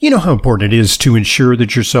You know how important it is to ensure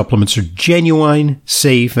that your supplements are genuine,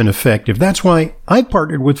 safe, and effective. That's why I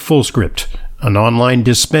partnered with Fullscript, an online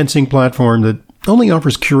dispensing platform that only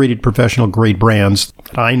offers curated professional-grade brands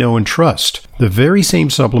that I know and trust. The very same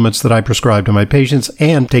supplements that I prescribe to my patients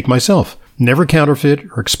and take myself. Never counterfeit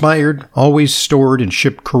or expired, always stored and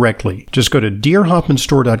shipped correctly. Just go to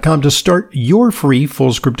drhoffmanstore.com to start your free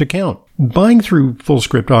Fullscript account. Buying through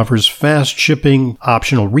Fullscript offers fast shipping,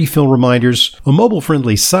 optional refill reminders, a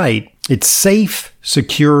mobile-friendly site. It's safe,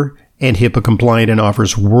 secure, and HIPAA compliant and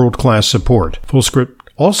offers world-class support. Fullscript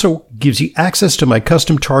also gives you access to my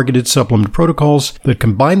custom targeted supplement protocols that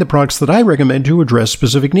combine the products that I recommend to address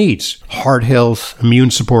specific needs. Heart health,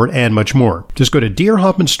 immune support, and much more. Just go to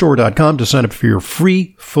drhoffmanstore.com to sign up for your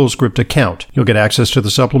free Fullscript account. You'll get access to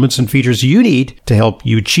the supplements and features you need to help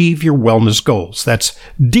you achieve your wellness goals. That's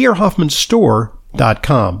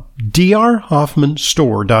drhoffmanstore.com.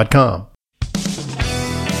 drhoffmanstore.com.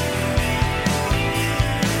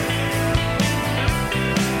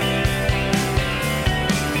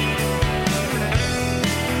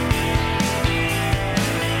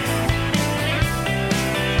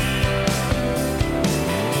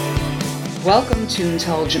 Welcome to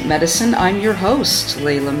Intelligent Medicine. I'm your host,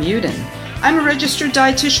 Leyla Weighs In. I'm a registered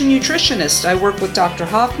dietitian nutritionist. I work with Dr.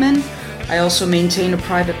 Hoffman. I also maintain a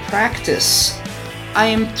private practice. I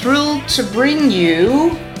am thrilled to bring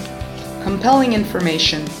you compelling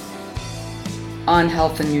information on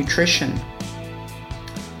health and nutrition.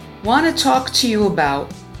 Want to talk to you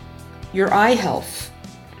about your eye health.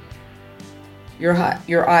 Your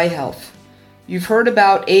eye health. You've heard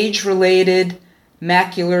about age-related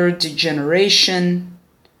macular degeneration,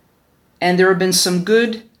 and there have been some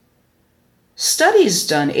good studies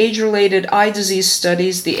done, age-related eye disease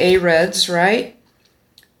studies, the AREDs, right?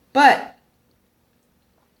 But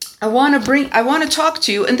I want to talk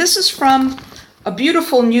to you, and this is from a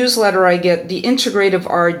beautiful newsletter I get, the Integrative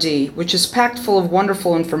RD, which is packed full of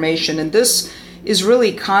wonderful information, and this is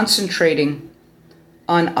really concentrating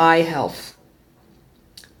on eye health.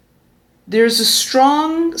 There's a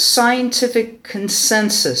strong scientific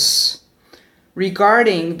consensus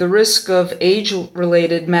regarding the risk of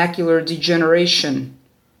age-related macular degeneration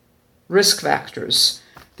risk factors.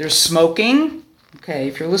 There's smoking. Okay,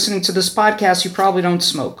 if you're listening to this podcast, you probably don't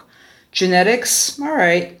smoke. Genetics, all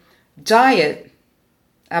right. Diet,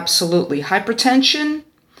 absolutely. Hypertension,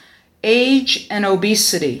 age, and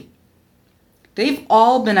obesity. They've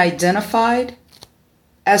all been identified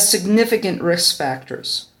as significant risk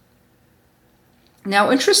factors.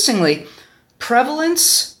 Now, interestingly,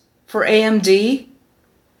 prevalence for AMD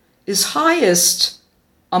is highest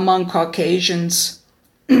among Caucasians,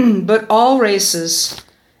 but all races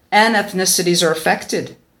and ethnicities are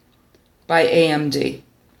affected by AMD.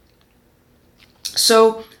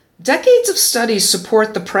 So, decades of studies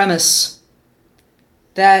support the premise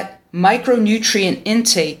that micronutrient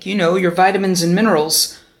intake, your vitamins and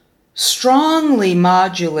minerals, strongly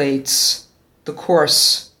modulates the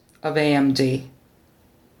course of AMD.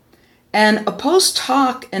 And a post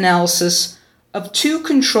hoc analysis of two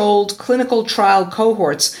controlled clinical trial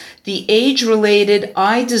cohorts, the age-related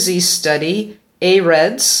eye disease study,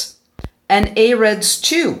 AREDS, and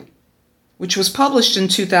AREDS-2, which was published in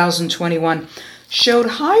 2021, showed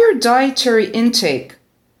higher dietary intake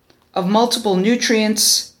of multiple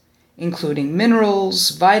nutrients, including minerals,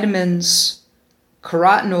 vitamins,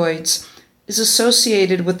 carotenoids, is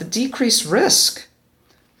associated with the decreased risk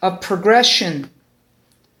of progression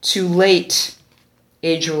to late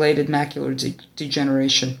age-related macular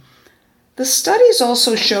degeneration. The studies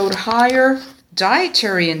also showed higher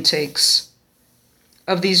dietary intakes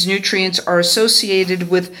of these nutrients are associated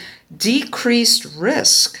with decreased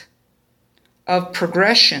risk of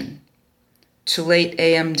progression to late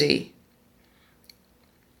AMD.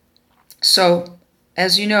 So,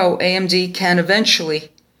 as you know, AMD can eventually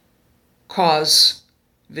cause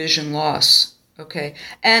vision loss, okay?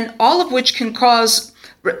 And all of which can cause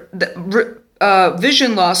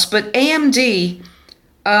vision loss, but AMD,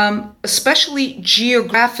 especially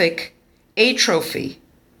geographic atrophy,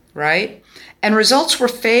 right? And results were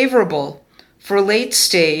favorable for late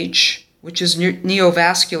stage, which is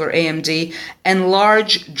neovascular AMD, and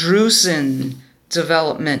large drusen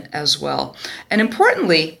development as well. And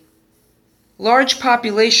importantly, large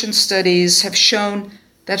population studies have shown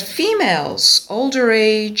that females, older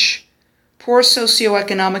age, poor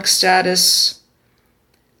socioeconomic status,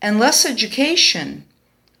 and less education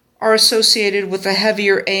are associated with a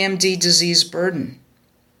heavier AMD disease burden.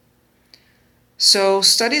 So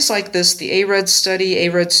studies like this, the AREDS study,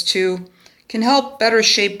 AREDS-2, can help better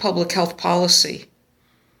shape public health policy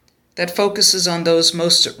that focuses on those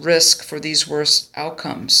most at risk for these worst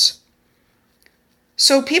outcomes.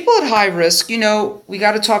 So people at high risk, we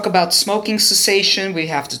got to talk about smoking cessation. We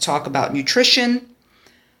have to talk about nutrition.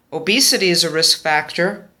 Obesity is a risk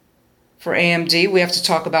factor for AMD. We have to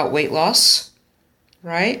talk about weight loss,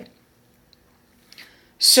 right?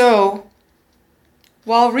 So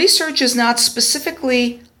while research has not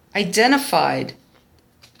specifically identified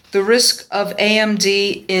the risk of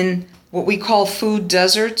AMD in what we call food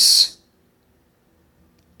deserts,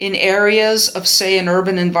 in areas of, say, an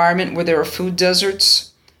urban environment where there are food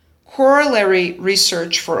deserts, corollary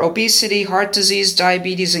research for obesity, heart disease,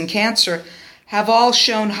 diabetes, and cancer have all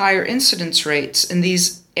shown higher incidence rates in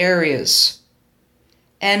these areas.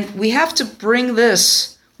 And we have to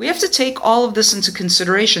take all of this into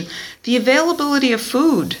consideration. The availability of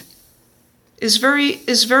food is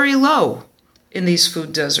very low in these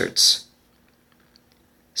food deserts.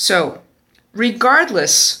 So,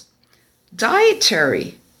 regardless,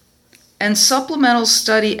 dietary and supplemental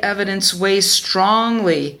study evidence weighs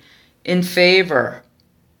strongly in favor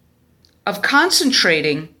of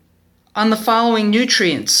concentrating on the following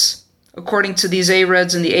nutrients, according to these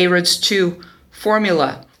AREDS and the AREDS2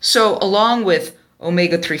 formula. So, along with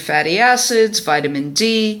omega-3 fatty acids, vitamin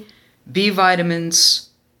D, B vitamins,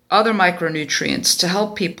 other micronutrients to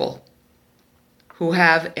help people who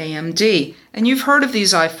have AMD. And you've heard of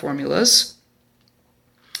these eye formulas: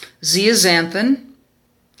 zeaxanthin,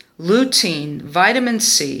 lutein, vitamin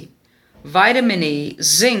C, vitamin E,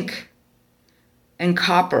 zinc, and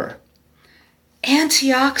copper.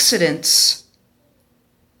 Antioxidants,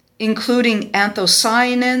 including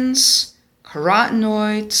anthocyanins,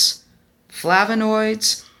 carotenoids,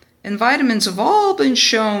 flavonoids, and vitamins, have all been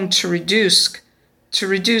shown to reduce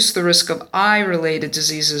the risk of eye-related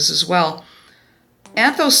diseases as well.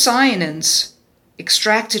 Anthocyanins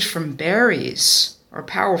extracted from berries are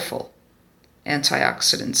powerful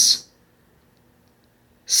antioxidants.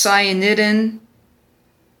 Cyanidin,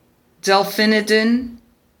 delphinidin,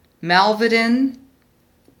 malvidin,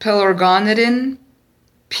 pelargonidin,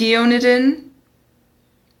 peonidin,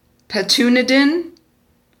 petunidin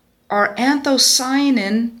are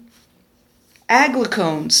anthocyanin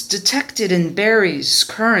aglycones detected in berries,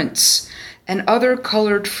 currants, and other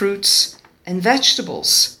colored fruits and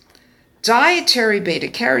vegetables. Dietary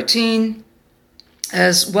beta-carotene,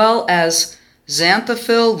 as well as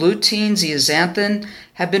xanthophyll, lutein, zeaxanthin,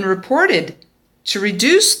 have been reported to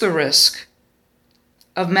reduce the risk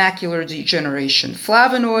of macular degeneration.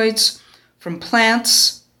 Flavonoids from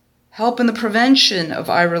plants help in the prevention of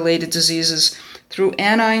eye-related diseases through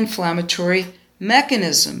anti-inflammatory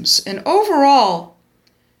mechanisms. And overall,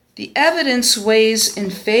 the evidence weighs in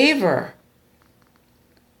favor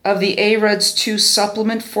of the AREDS2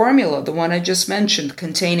 supplement formula, the one I just mentioned,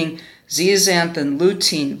 containing zeaxanthin,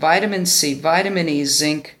 lutein, vitamin C, vitamin E,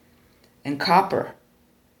 zinc, and copper.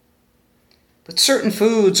 But certain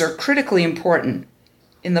foods are critically important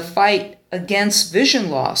in the fight against vision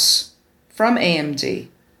loss from AMD.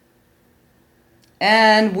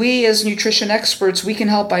 And we, as nutrition experts, we can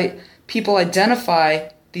help people identify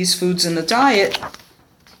these foods in the diet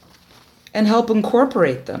and help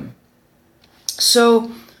incorporate them.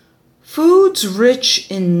 So, foods rich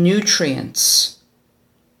in nutrients,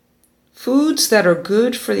 foods that are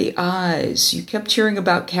good for the eyes. You kept hearing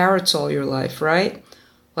about carrots all your life, right?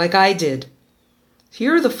 Like I did.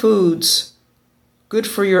 Here are the foods good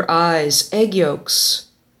for your eyes. Egg yolks.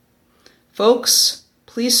 Folks,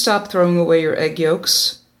 please stop throwing away your egg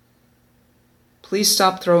yolks. Please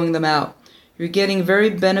stop throwing them out. You're getting very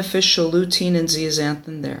beneficial lutein and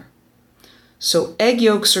zeaxanthin there. So egg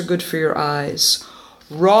yolks are good for your eyes.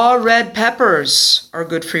 Raw red peppers are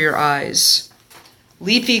good for your eyes.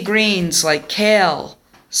 Leafy greens like kale,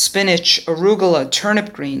 spinach, arugula,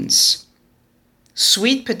 turnip greens.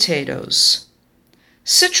 Sweet potatoes.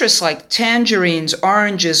 Citrus like tangerines,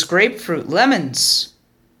 oranges, grapefruit, lemons.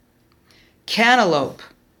 Cantaloupe.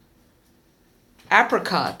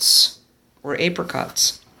 Apricots or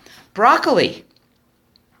apricots. Broccoli.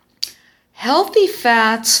 Healthy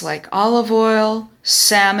fats like olive oil,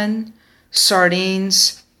 salmon,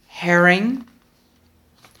 sardines, herring.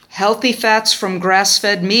 Healthy fats from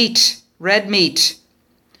grass-fed meat, red meat,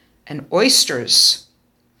 and oysters.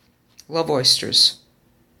 Love oysters.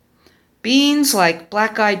 Beans like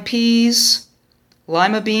black-eyed peas,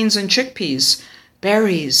 lima beans, and chickpeas.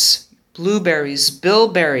 Berries, blueberries,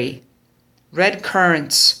 bilberry, red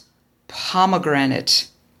currants, pomegranate.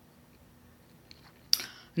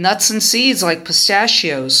 Nuts and seeds like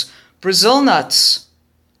pistachios, Brazil nuts,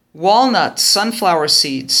 walnuts, sunflower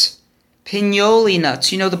seeds, pinoli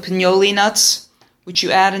nuts. You know the pinoli nuts, which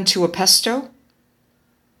you add into a pesto?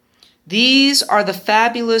 These are the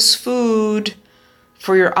fabulous food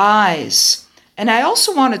for your eyes. And I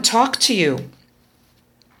also want to talk to you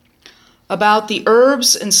about the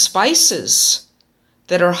herbs and spices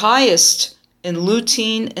that are highest in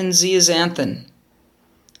lutein and zeaxanthin.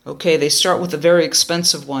 Okay, they start with a very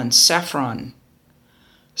expensive one, saffron.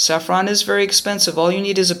 Saffron is very expensive. All you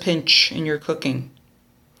need is a pinch in your cooking.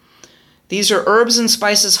 These are herbs and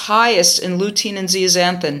spices highest in lutein and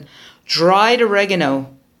zeaxanthin: dried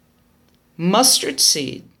oregano, mustard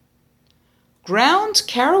seed, ground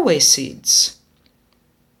caraway seeds,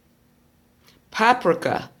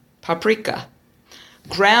 paprika,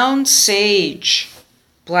 ground sage,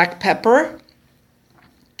 black pepper,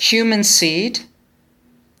 cumin seed,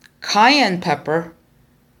 cayenne pepper,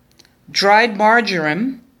 dried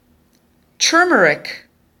marjoram, turmeric,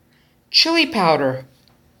 chili powder,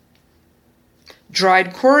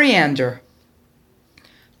 dried coriander,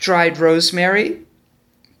 dried rosemary,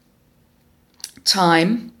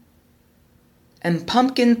 thyme, and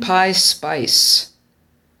pumpkin pie spice.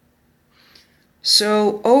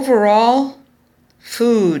 So overall,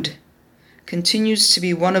 food continues to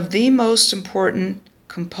be one of the most important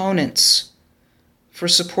components for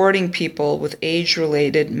supporting people with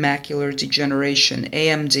age-related macular degeneration,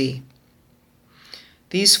 AMD.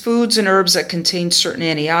 These foods and herbs that contain certain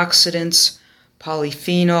antioxidants,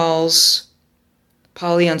 polyphenols,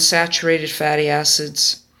 polyunsaturated fatty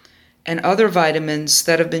acids, and other vitamins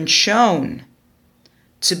that have been shown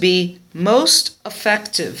to be most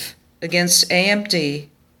effective against AMD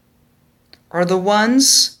are the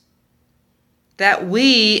ones that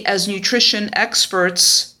we as nutrition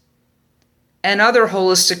experts and other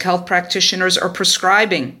holistic health practitioners are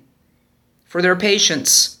prescribing for their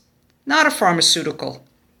patients, not a pharmaceutical,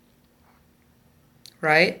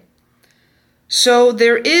 right? So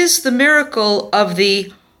there is the miracle of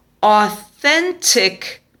the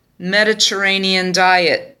authentic Mediterranean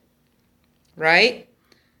diet, right?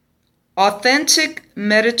 Authentic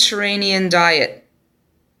Mediterranean diet.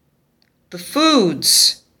 The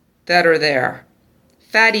foods that are there: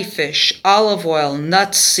 fatty fish, olive oil,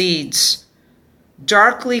 nuts, seeds,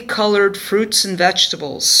 darkly colored fruits and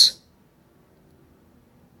vegetables,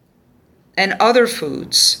 and other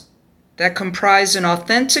foods that comprise an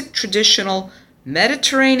authentic traditional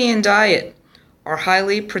Mediterranean diet are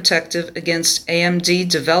highly protective against AMD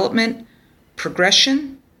development,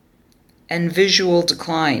 progression, and visual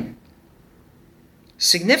decline.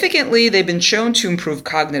 Significantly, they've been shown to improve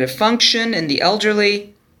cognitive function in the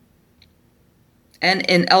elderly and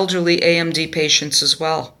in elderly AMD patients as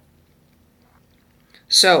well.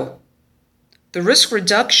 So, the risk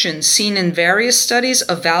reduction seen in various studies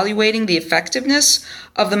evaluating the effectiveness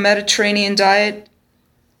of the Mediterranean diet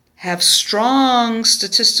have strong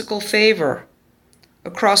statistical favor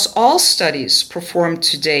across all studies performed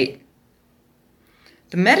to date.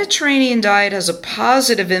 The Mediterranean diet has a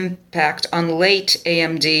positive impact on late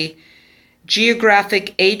AMD,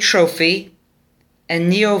 geographic atrophy,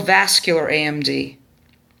 and neovascular AMD,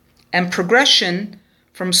 and progression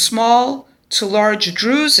from small to large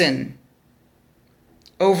drusen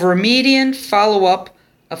over a median follow-up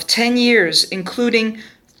of 10 years, including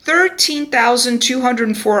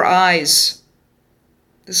 13,204 eyes.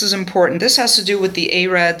 This is important. This has to do with the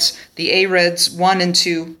AREDS 1 and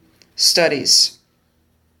 2 studies.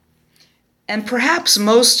 And perhaps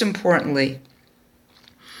most importantly,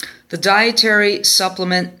 the dietary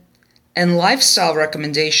supplement and lifestyle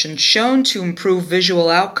recommendations shown to improve visual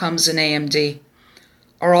outcomes in AMD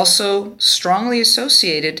are also strongly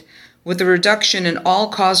associated with a reduction in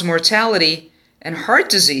all-cause mortality and heart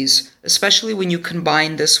disease, especially when you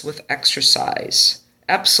combine this with exercise.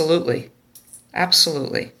 Absolutely.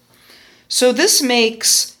 Absolutely. So this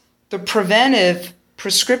makes the preventive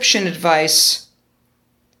prescription advice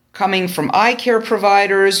coming from eye care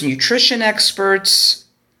providers, nutrition experts,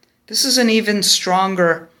 this is an even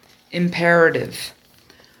stronger imperative.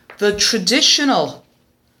 The traditional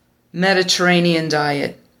Mediterranean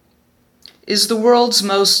diet is the world's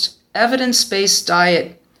most evidence-based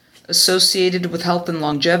diet associated with health and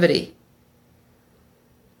longevity.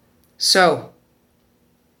 So,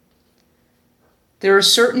 there are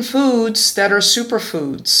certain foods that are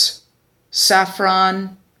superfoods.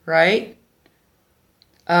 Saffron, right?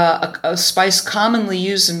 A spice commonly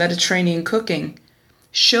used in Mediterranean cooking,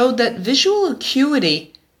 showed that visual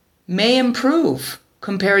acuity may improve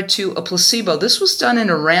compared to a placebo. This was done in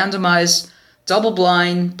a randomized,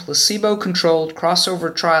 double-blind, placebo-controlled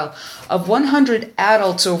crossover trial of 100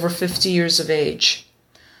 adults over 50 years of age.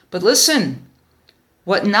 But listen,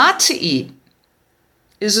 what not to eat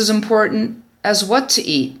is as important as what to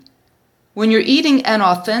eat. When you're eating an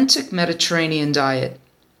authentic Mediterranean diet,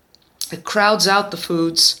 It crowds out the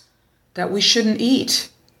foods that we shouldn't eat.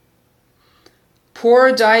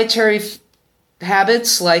 Poor dietary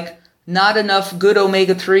habits like not enough good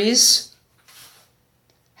omega-3s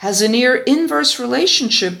has a near inverse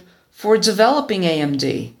relationship for developing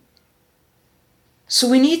AMD. So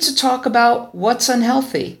we need to talk about what's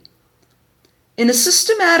unhealthy. In a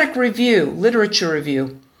systematic review, literature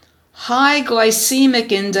review, high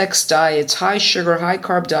glycemic index diets, high sugar, high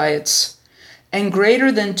carb diets, and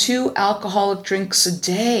greater than 2 alcoholic drinks a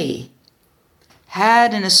day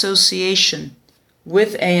had an association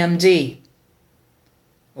with AMD.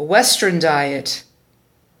 A Western diet,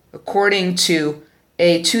 according to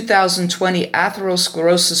a 2020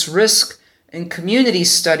 atherosclerosis risk and community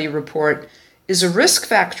study report, is a risk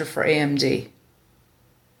factor for AMD.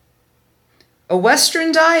 A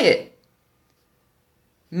Western diet,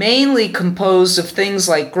 mainly composed of things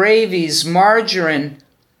like gravies, margarine,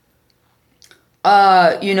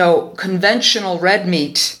 conventional red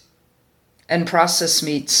meat and processed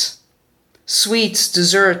meats, sweets,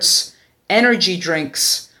 desserts, energy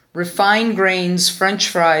drinks, refined grains, French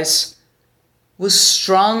fries, was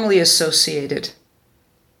strongly associated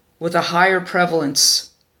with a higher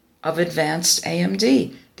prevalence of advanced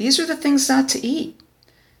AMD. These are the things not to eat.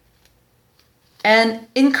 And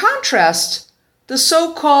in contrast, the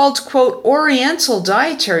so-called, quote, Oriental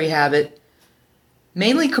dietary habit,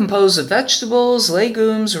 mainly composed of vegetables,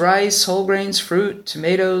 legumes, rice, whole grains, fruit,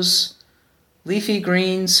 tomatoes, leafy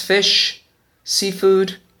greens, fish,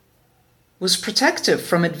 seafood, was protective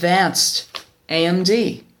from advanced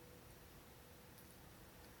AMD.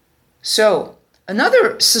 So,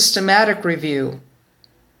 another systematic review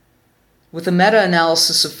with a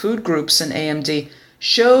meta-analysis of food groups in AMD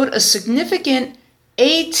showed a significant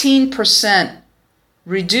 18%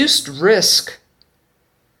 reduced risk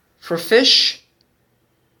for fish,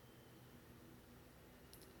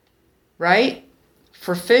 right?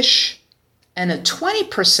 For fish, and a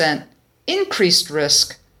 20% increased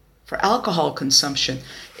risk for alcohol consumption.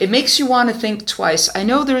 It makes you want to think twice. I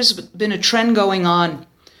know there's been a trend going on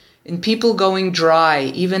in people going dry,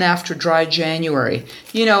 even after dry January.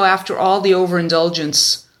 After all the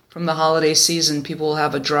overindulgence from the holiday season, people will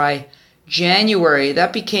have a dry January.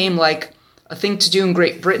 That became like a thing to do in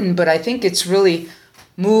Great Britain, but I think it's really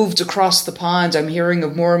moved across the pond. I'm hearing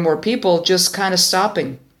of more and more people just kind of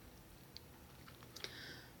stopping.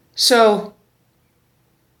 So,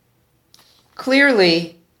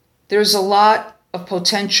 clearly, there's a lot of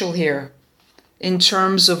potential here in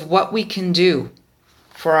terms of what we can do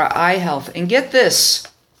for our eye health. And get this,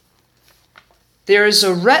 there is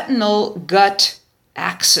a retinal gut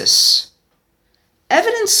axis.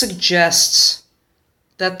 Evidence suggests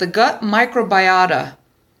that the gut microbiota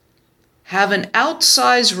have an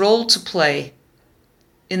outsized role to play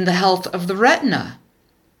in the health of the retina.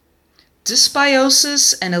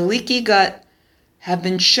 Dysbiosis and a leaky gut have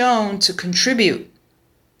been shown to contribute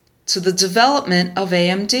to the development of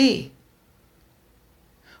AMD.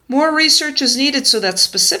 More research is needed so that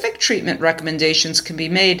specific treatment recommendations can be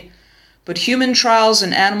made, but human trials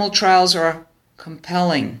and animal trials are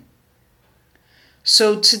compelling.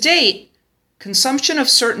 So to date, consumption of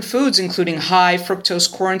certain foods, including high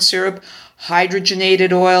fructose corn syrup,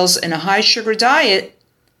 hydrogenated oils, and a high sugar diet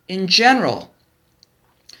in general,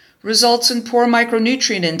 results in poor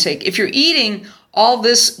micronutrient intake. If you're eating all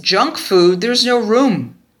this junk food, there's no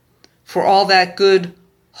room for all that good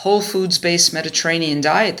whole foods-based Mediterranean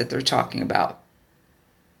diet that they're talking about.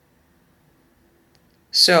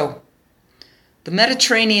 So, the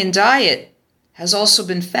Mediterranean diet has also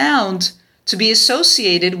been found to be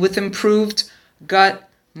associated with improved gut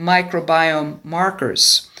microbiome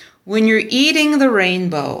markers. When you're eating the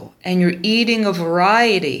rainbow and you're eating a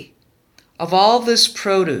variety of all this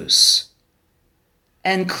produce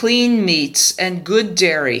and clean meats and good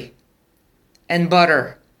dairy and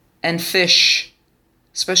butter and fish,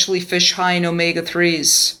 especially fish high in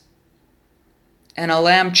omega-3s, and a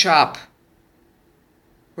lamb chop.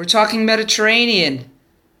 We're talking Mediterranean,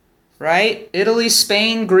 right? Italy,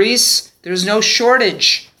 Spain, Greece, there's no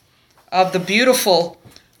shortage of the beautiful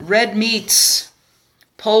red meats,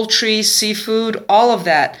 poultry, seafood, all of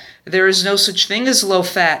that. There is no such thing as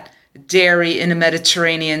low-fat dairy in a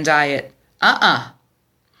Mediterranean diet.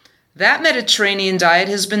 That Mediterranean diet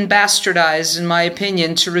has been bastardized, in my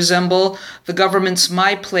opinion, to resemble the government's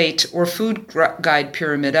My Plate or food guide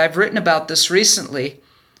pyramid. I've written about this recently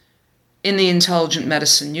in the Intelligent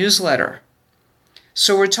Medicine newsletter.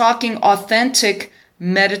 So we're talking authentic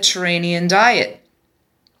Mediterranean diet.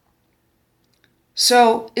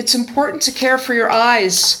 So it's important to care for your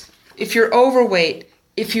eyes. If you're overweight,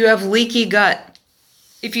 if you have leaky gut,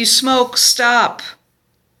 if you smoke, stop.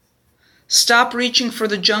 Stop reaching for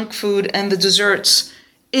the junk food and the desserts.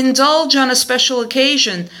 Indulge on a special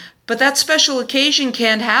occasion, but that special occasion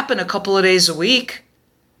can't happen a couple of days a week.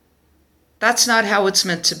 That's not how it's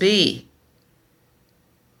meant to be.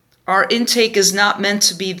 Our intake is not meant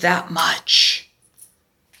to be that much.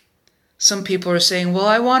 Some people are saying, well,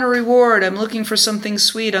 I want a reward. I'm looking for something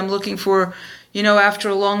sweet. I'm looking for, after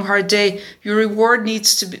a long, hard day. Your reward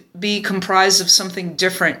needs to be comprised of something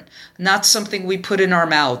different, not something we put in our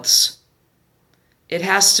mouths. It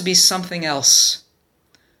has to be something else.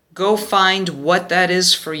 Go find what that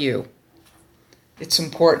is for you. It's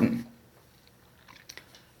important.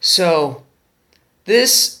 So,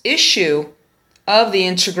 this issue of the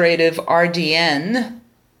integrative RDN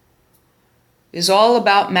is all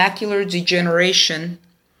about macular degeneration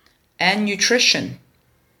and nutrition.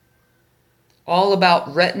 All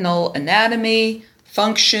about retinal anatomy,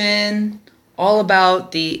 function, all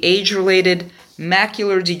about the age-related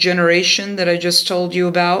macular degeneration that I just told you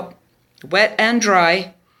about, wet and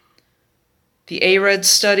dry, the ARED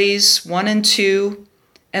studies 1 and 2,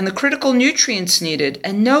 and the critical nutrients needed.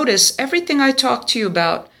 And notice everything I talked to you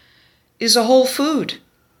about is a whole food,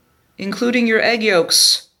 including your egg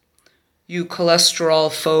yolks, you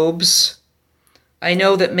cholesterol phobes. I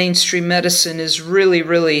know that mainstream medicine is really,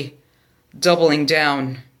 really doubling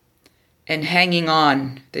down and hanging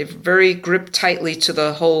on. They've very gripped tightly to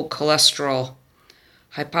the whole cholesterol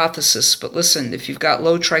hypothesis. But listen, if you've got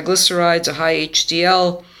low triglycerides, a high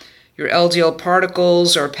HDL, your LDL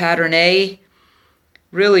particles are pattern A,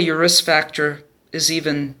 really your risk factor is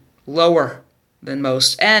even lower than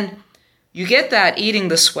most. And you get that eating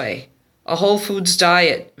this way. A whole foods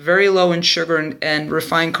diet, very low in sugar and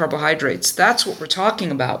refined carbohydrates. That's what we're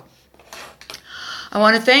talking about. I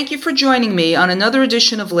want to thank you for joining me on another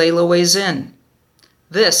edition of Leyla Weighs In.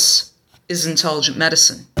 This is Intelligent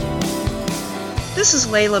Medicine. This is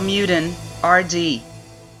Leyla Weighs In, RD.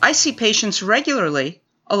 I see patients regularly,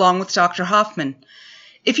 along with Dr. Hoffman.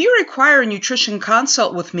 If you require a nutrition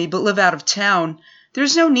consult with me but live out of town,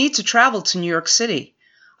 there's no need to travel to New York City.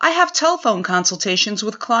 I have telephone consultations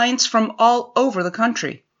with clients from all over the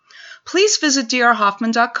country. Please visit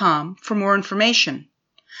drhoffman.com for more information.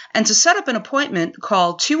 And to set up an appointment,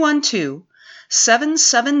 call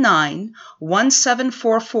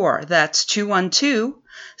 212-779-1744. That's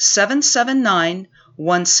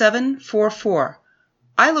 212-779-1744.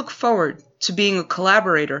 I look forward to being a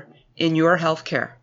collaborator in your healthcare.